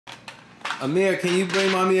Amir, can you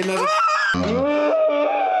bring mommy another? What is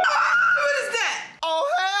that? Oh,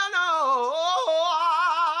 hell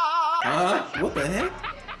no. What the heck?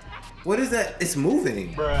 What is that? It's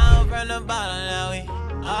moving. Down from the bottom, now we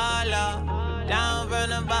all up. Down from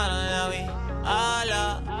the bottom, now we all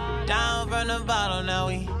up. Down from the bottom, now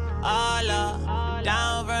we all up.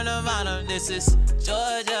 Down from the bottom, this is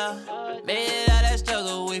Georgia. Made it out that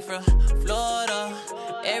struggle, we from Florida.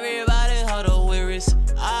 Everybody huddle, where is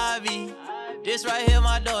Ahvi? This right here,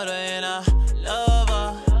 my daughter, and I love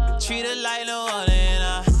her. Treat her like no other, and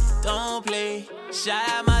I don't play. Shout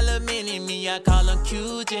out my little mini me, I call him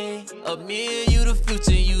QJ. Amir, you the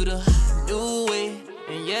future, you the new way.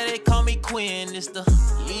 And yeah, they call me Queen, it's the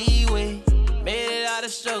leeway. Made it out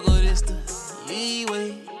of struggle, it's the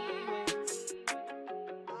leeway.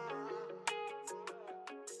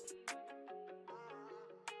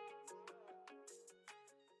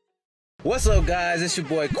 What's up, guys? It's your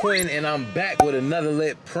boy Quinn, and I'm back with another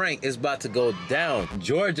lit prank. It's about to go down.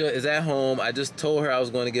 Georgia is at home. I just told her I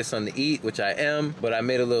was going to get something to eat, which I am, but I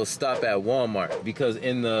made a little stop at Walmart because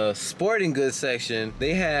in the sporting goods section,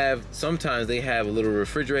 sometimes they have a little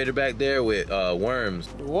refrigerator back there with worms.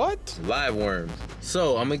 What? Live worms.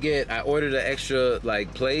 So I ordered an extra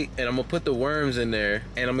plate, and I'm gonna put the worms in there,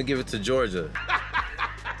 and I'm gonna give it to Georgia.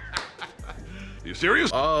 You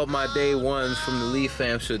serious? All my day ones from the Lee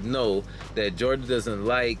fam should know that Georgia doesn't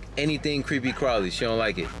like anything creepy crawly. She don't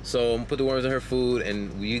like it. So I'm gonna put the worms in her food,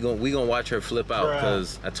 and we gonna watch her flip out,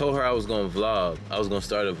 because I told her I was gonna vlog. I was gonna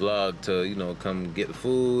start a vlog to, you know, come get the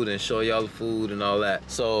food and show y'all the food and all that.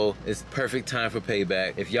 So it's perfect time for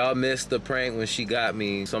payback. If y'all missed the prank when she got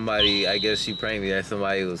me, somebody, I guess she pranked me that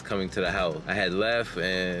somebody was coming to the house. I had left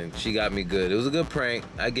and she got me good. It was a good prank.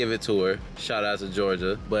 I give it to her. Shout out to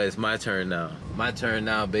Georgia. But it's my turn now. My turn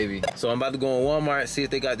now, baby. So I'm about to go on Walmart, see if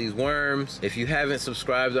they got these worms. If you haven't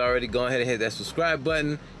subscribed already, go ahead and hit that subscribe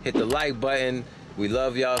button, hit the like button. We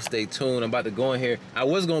love y'all. Stay tuned. I'm about to go in here. I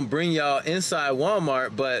was gonna bring y'all inside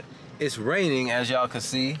Walmart, but it's raining, as y'all can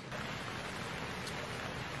see.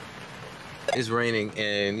 It's raining,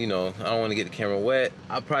 and you know, I don't want to get the camera wet.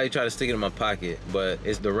 I'll probably try to stick it in my pocket, but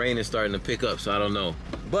the rain is starting to pick up, so I don't know.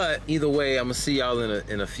 But either way, I'm gonna see y'all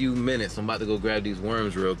in a few minutes. I'm about to go grab these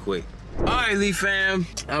worms real quick. All right, Lee fam,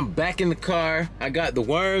 I'm back in the car. I got the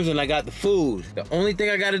worms and I got the food. The only thing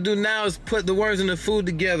I gotta do now is put the worms and the food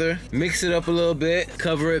together, mix it up a little bit,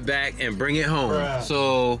 cover it back, and bring it home.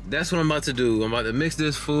 So that's what I'm about to do. I'm about to mix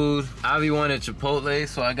this food. Ahvi wanted Chipotle,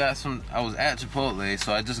 so I was at Chipotle,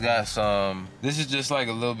 so I just got some. This is just like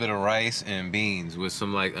a little bit of rice and beans with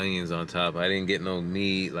some onions on top. I didn't get no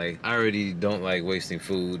meat. I already don't like wasting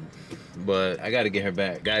food, but I gotta get her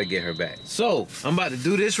back. So I'm about to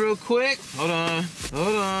do this real quick. Hold on.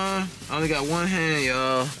 I only got one hand,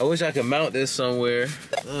 y'all. I wish I could mount this somewhere.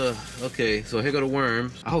 Okay, so here go the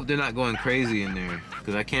worms. I hope they're not going crazy in there,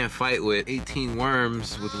 because I can't fight with 18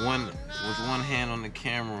 worms with one hand on the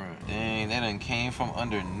camera. Dang, that done came from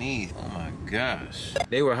underneath. Oh my gosh.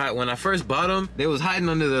 They were hot when I first bought them. They was hiding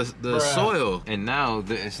under the soil, and now it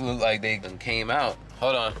looks like they done came out.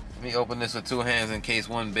 Hold on. Let me open this with two hands in case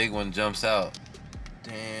one big one jumps out.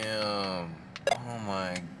 Damn. Oh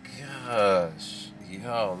my gosh.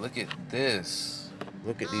 Yo, look at this.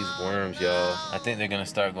 Look at these worms, y'all. I think they're gonna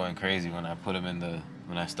start going crazy when I put them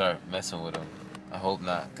when I start messing with them. I hope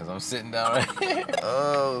not, because I'm sitting down right here.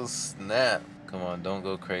 Oh, snap. Come on, don't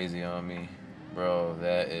go crazy on me. Bro,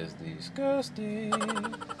 that is disgusting.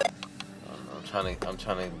 I'm trying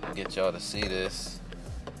to get y'all to see this.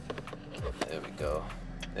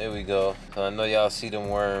 There we go. So I know y'all see them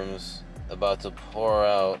worms about to pour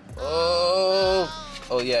out.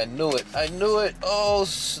 Oh yeah, I knew it. Oh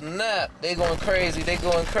snap, they going crazy.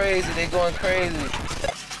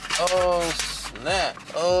 Oh snap.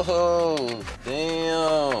 Oh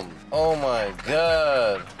damn. Oh my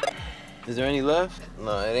god. Is there any left?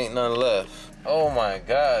 No, it ain't none left. Oh my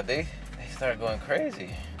god, they start going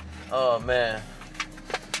crazy. Oh man.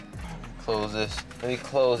 Close this. Let me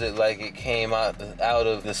close it like it came out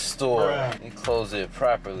of the store. Let me close it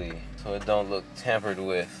properly so it don't look tampered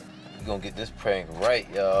with. We're gonna get this prank right,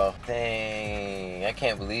 y'all. Dang, I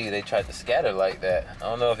can't believe they tried to scatter like that. I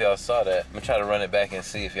don't know if y'all saw that. I'm gonna try to run it back and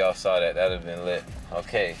see if y'all saw that. That'd have been lit.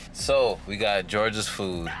 Okay, so we got Georgia's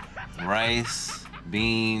food. Rice,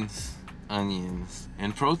 beans, onions,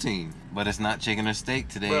 and protein. But it's not chicken or steak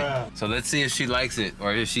today. Bruh. So let's see if she likes it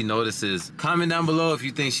or if she notices. Comment down below if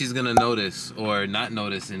you think she's gonna notice or not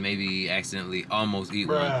notice and maybe accidentally almost eat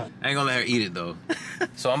one. I ain't gonna let her eat it though.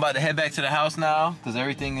 So I'm about to head back to the house now because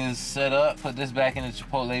everything is set up. Put this back in the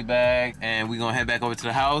Chipotle bag and we gonna head back over to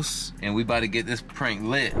the house and we about to get this prank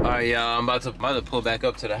lit. All right, y'all, I'm about to pull back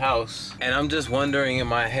up to the house and I'm just wondering in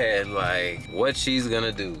my head like what she's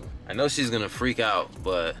gonna do. I know she's gonna freak out,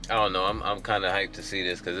 but I don't know. I'm kind of hyped to see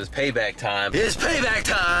this because it's payback time. It's payback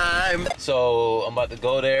time! So I'm about to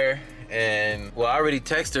go there and, well, I already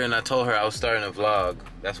texted her and I told her I was starting a vlog.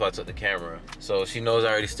 That's why I took the camera. So she knows I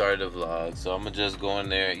already started a vlog. So I'm gonna just go in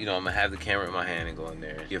there, you know, I'm gonna have the camera in my hand and go in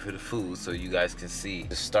there, give her the food so you guys can see.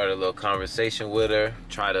 Just start a little conversation with her,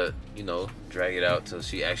 try to, you know, drag it out till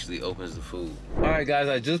she actually opens the food. All right, guys,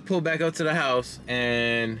 I just pulled back up to the house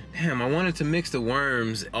and damn, I wanted to mix the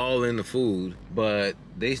worms all in the food, but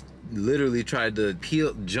they literally tried to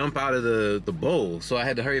jump out of the bowl, so I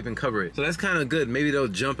had to hurry up and cover it. So that's kind of good. Maybe they'll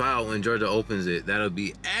jump out when Georgia opens it. That'll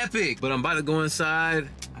be epic. But I'm about to go inside.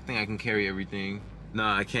 I think I can carry everything.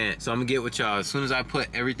 Nah, I can't. So I'm gonna get with y'all. As soon as I put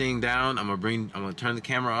everything down, I'm gonna turn the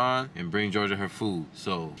camera on and bring Georgia her food.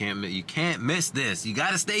 So you can't miss this. You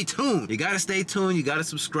gotta stay tuned. You gotta stay tuned. You gotta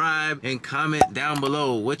subscribe and comment down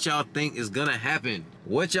below what y'all think is gonna happen.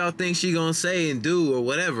 What y'all think she gonna say and do or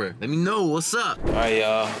whatever. Let me know what's up. All right,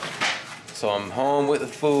 y'all. So I'm home with the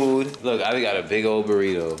food. Look, I got a big old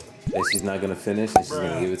burrito that she's not gonna finish and she's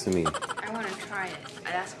gonna give it to me. I want to try it.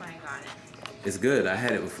 That's why I got it. It's good. I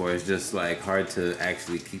had it before. It's just like hard to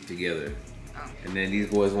actually keep together. Oh. And then these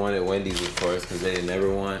boys wanted Wendy's, of course, because they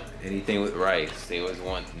never want anything with rice. They always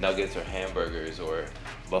want nuggets or hamburgers or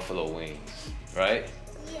buffalo wings, right?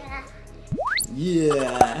 Yeah.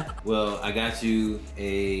 Yeah. Well, I got you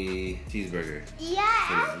a cheeseburger. Yeah,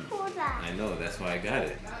 I pulled that. I know. That's why I got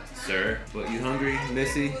it, sir. What, you hungry,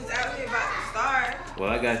 Missy? Who's out here about to starve? Well,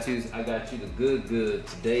 I got you the good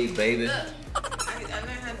today, baby. Look, I learned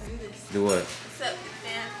how to do this. Do what? What's up,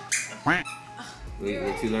 man? Wait,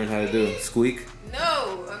 what you learned how to do? Squeak?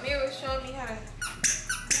 No, Amir was showing me how to.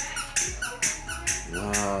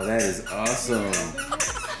 Wow, that is awesome.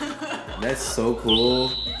 That's so cool.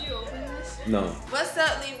 Did you open this? No. What's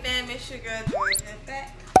up, Lee fam? It's your girl Georgia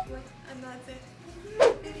back with another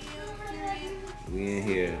video. We in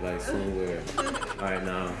here, like somewhere. Alright,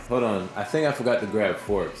 now, hold on. I think I forgot to grab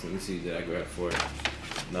forks. Let me see, did I grab forks?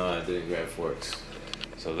 No, I didn't grab forks.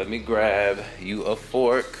 So let me grab you a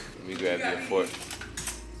fork. Let me grab you a fork.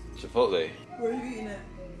 Chipotle. Where are you eating at?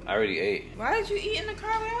 I already ate. Why did you eat in the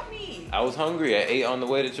car without me? I was hungry. I ate on the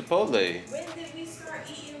way to Chipotle. When did we start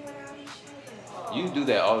eating without each other? You do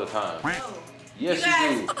that all the time. No. Yes, you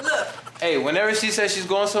guys, you do. Look. Hey, whenever she says she's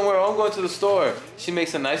going somewhere, I'm going to the store. She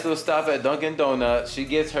makes a nice little stop at Dunkin' Donuts. She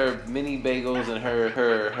gets her mini bagels and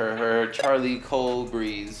her Charlie cold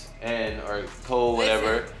breeze or cold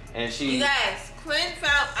whatever. Listen, and she. You guys,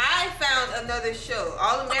 I found another show.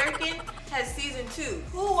 All American has season 2.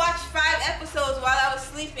 Who watched 5 episodes while I was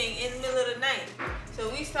sleeping in the middle of the night? So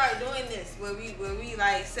we start doing this where we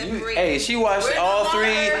like separate. Hey, she watched all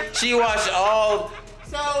 3. She watched all.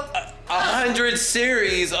 So 100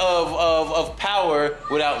 series of Power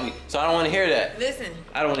without me. So I don't want to hear that. listen.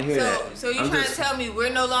 I don't want to hear that. So you trying to tell me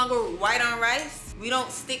we're no longer white on rice? We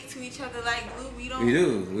don't stick to each other like glue. We don't. We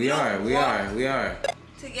do. We are.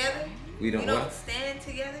 Together. We don't what? Stand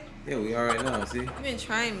together. Yeah, we are right now. See. You been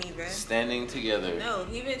trying me, bruh. Standing together. No,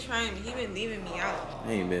 he been trying me. He been leaving me out.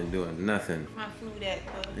 I ain't been doing nothing. My food at,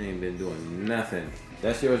 I ain't been doing nothing.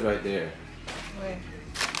 That's yours right there. Where?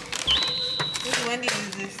 Which Wendy's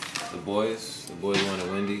is this? The boys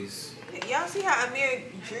wanted Wendy's. Y'all see how Amir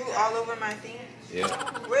drew all over my thing? Yeah.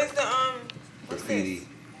 Where's the what's Graffiti.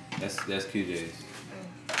 this? That's QJ's.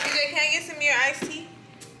 CJ, can I get some of your iced tea?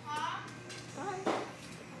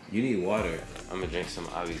 You need water. I'm gonna drink some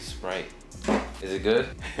Ahvi Sprite. Is it good?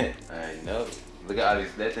 I know. Look at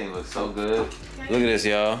Ahvi. That thing looks so good. Look at this,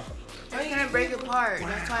 y'all. Why are you gonna break it apart?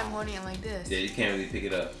 That's why I'm holding it like this. Yeah, you can't really pick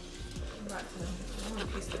it up. I'm about to. I want a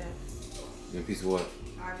piece of that. You want a piece of what?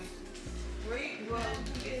 Where you? Well,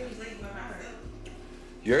 you get his leg by myself.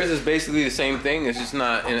 Yours is basically the same thing. It's just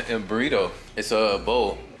not in a burrito. It's a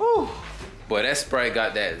bowl. Whew. Boy, that Sprite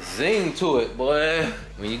got that zing to it, boy.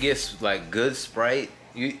 When you get like good Sprite,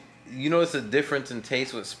 you notice a difference in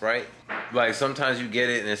taste with Sprite? Like sometimes you get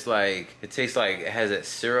it and it's like, it tastes like it has that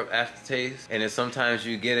syrup aftertaste. And then sometimes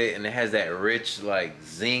you get it and it has that rich like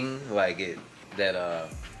zing, like what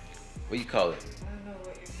do you call it? I don't know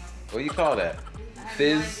what you're talking about. What do you call that?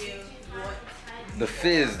 Fizz? The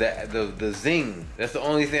fizz, the zing. That's the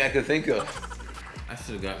only thing I could think of. I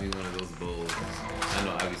should have got me one of those bowls. I I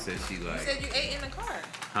know Ahvi said she like. You said you ate in the car.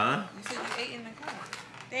 Huh? You said you ate in the car.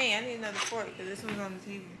 Dang, I need another fork because this one's on the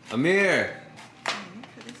table. Amir. You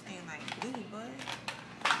put this thing like glue, bud.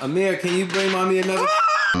 Amir, can you bring mommy another? What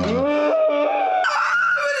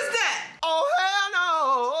is that? Oh,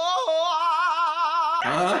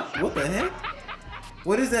 hell no! What the heck?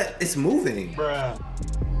 What is that? It's moving. Bruh. Man,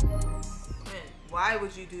 why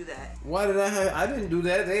would you do that? Why did I didn't do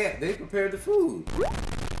that. They prepared the food.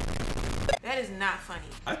 That is not funny.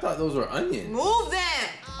 I thought those were onions. Move them.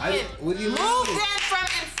 Quinn, What do you move mean? them from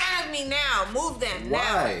in front of me now. Move them now.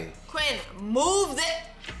 Why? Quinn, move them.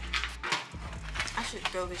 I should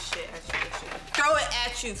throw this shit at you. Throw it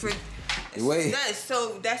at you for. Wait. That's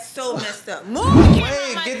so messed up. Move. the camera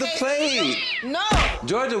on my Get the face. plate. No.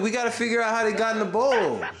 Georgia, we gotta figure out how they got in the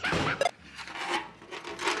bowl. Like,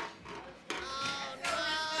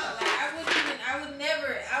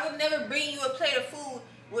 I would never bring you a plate of food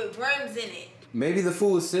with worms in it. Maybe the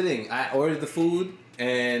food was sitting. I ordered the food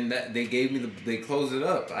and they gave me they closed it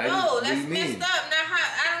up. No, what do that's you mean? messed up. Now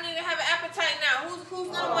I don't even have an appetite now. Who's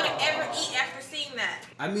gonna want to ever eat after seeing that?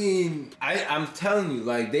 I mean, I'm telling you,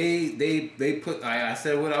 like they put. I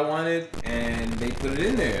said what I wanted and they put it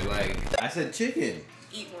in there. Like I said, chicken.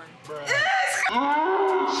 Eat one. Bruh. It's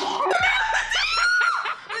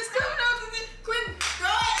coming out to me. Quinn, throw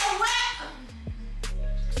it away.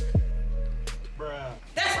 Bruh.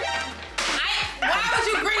 Why would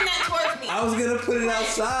you bring that towards me? I was gonna put it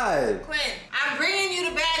outside. Quinn, I'm bringing you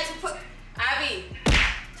the bag to put. Ahvi,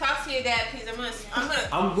 talk to your dad, please.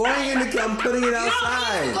 I'm going in the. I'm putting it You don't need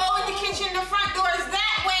outside. to go in the kitchen. The front door is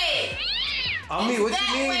that way. I mean, what that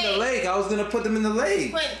you mean way. the lake? I was gonna put them in the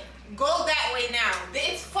lake. Quinn, go that way now.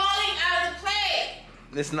 It's falling out of the plate.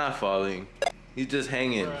 It's not falling. He's just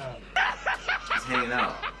hanging. Bruh. He's hanging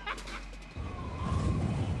out.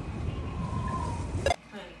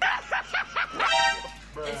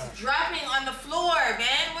 It's dropping on the floor,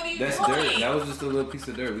 man. What are you That's doing? dirt. That was just a little piece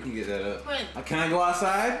of dirt. We can get that up. Quinn. Can I go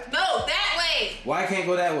outside? No, that way. Why can't I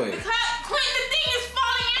go that way? Because Quinn, the thing is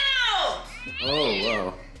falling out. Oh,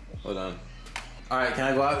 wow. Hold on. All right, can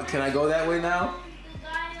I go out? Can I go that way now?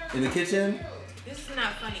 In the kitchen? This is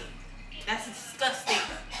not funny. That's disgusting.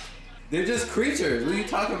 They're just creatures. What are you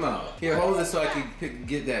talking about? Here, hold this so I can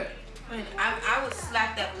get that. Quinn, I would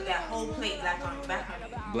slap that whole plate back on you.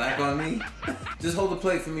 Black on me? Just hold the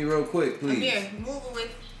plate for me real quick, please. Here, move away.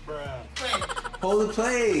 Bruh. Quinn, Hold the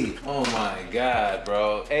plate. Oh my God,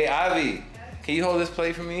 bro. Hey, Ahvi, can you hold this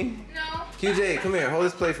plate for me? No. QJ, come here. Hold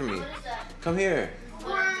this plate for me. What is that? Come here.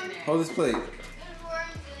 Worm. Hold this plate. Worm.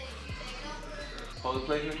 Hold the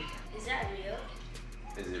plate for me. Is that real?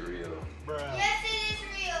 Is it real? Bruh. Yes, it is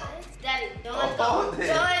real. Daddy, don't let Oh, go. damn.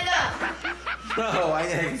 Don't let go. Bro, why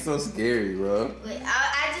you acting so scary, bro? Wait,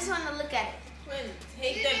 I just want to look at it. Quinn,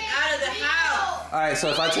 take them out of the house. All right, so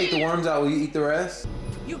if I take the worms out, will you eat the rest?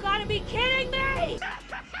 You gotta be kidding me!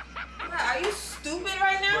 What, are you stupid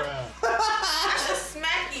right now? Bruh. I should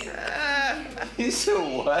smack you. You should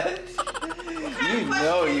what? What kind You of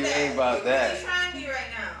know question you is ain't that? about What that. are you trying me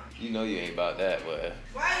right now? You know you ain't about that, but.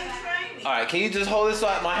 Why are you trying me? All right, can you just hold this so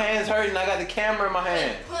my hand's hurting? I got the camera in my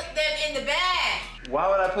hand. Put them in the bag. Why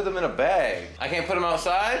would I put them in a bag? I can't put them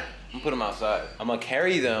outside? I'm gonna put them outside. I'm gonna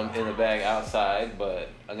carry them in a bag outside, but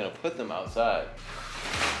I'm gonna put them outside.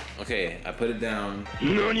 Okay, I put it down.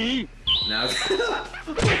 NANI? Now,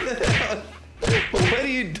 what are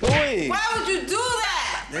you doing? Why would you do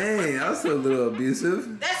that? Dang, that was a little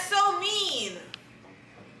abusive. That's so mean.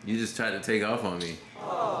 You just tried to take off on me.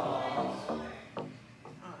 Oh, I And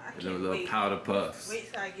can't them little wait. powder puffs.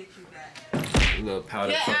 Wait till I get you back. Little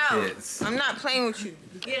powder Get puff out. hits. I'm not playing with you.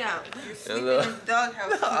 Get out. You're sleeping Hello. in the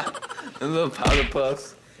doghouse. Them little powder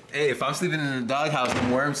puffs. Hey, if I'm sleeping in the doghouse,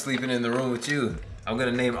 the worm's sleeping in the room with you. I'm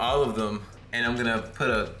gonna name all of them, and I'm gonna put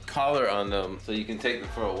a collar on them so you can take them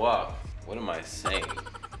for a walk. What am I saying? End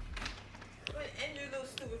your little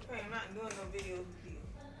stupid prank. I'm not doing no videos with you.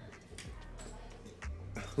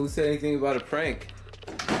 Who said anything about a prank?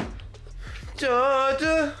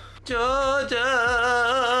 Georgia,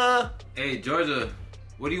 Georgia. Hey, Georgia,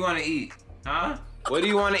 what do you want to eat? Huh? What do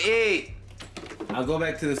you want to eat? I'll go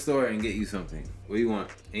back to the store and get you something. What do you want?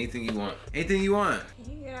 Anything you want. Anything you want.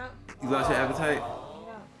 Can you get out? You lost your appetite? Get out.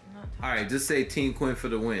 I'm not All right, just say Team Quinn for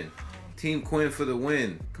the win. Team Quinn for the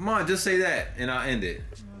win. Come on, just say that and I'll end it.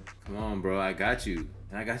 Come on, bro, I got you.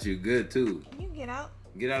 And I got you good too. Can you get out?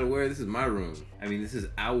 Get out of where? This is my room. I mean, this is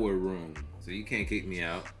our room. So you can't kick me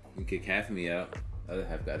out. You can kick half of me out. The other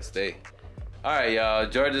half gotta stay. All right, y'all.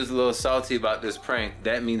 Georgia's a little salty about this prank.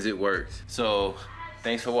 That means it worked. So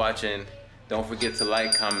thanks for watching. Don't forget to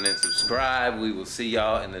like, comment, and subscribe. We will see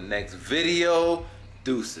y'all in the next video.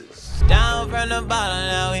 Deuces. Down from the bottom,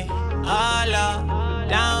 now we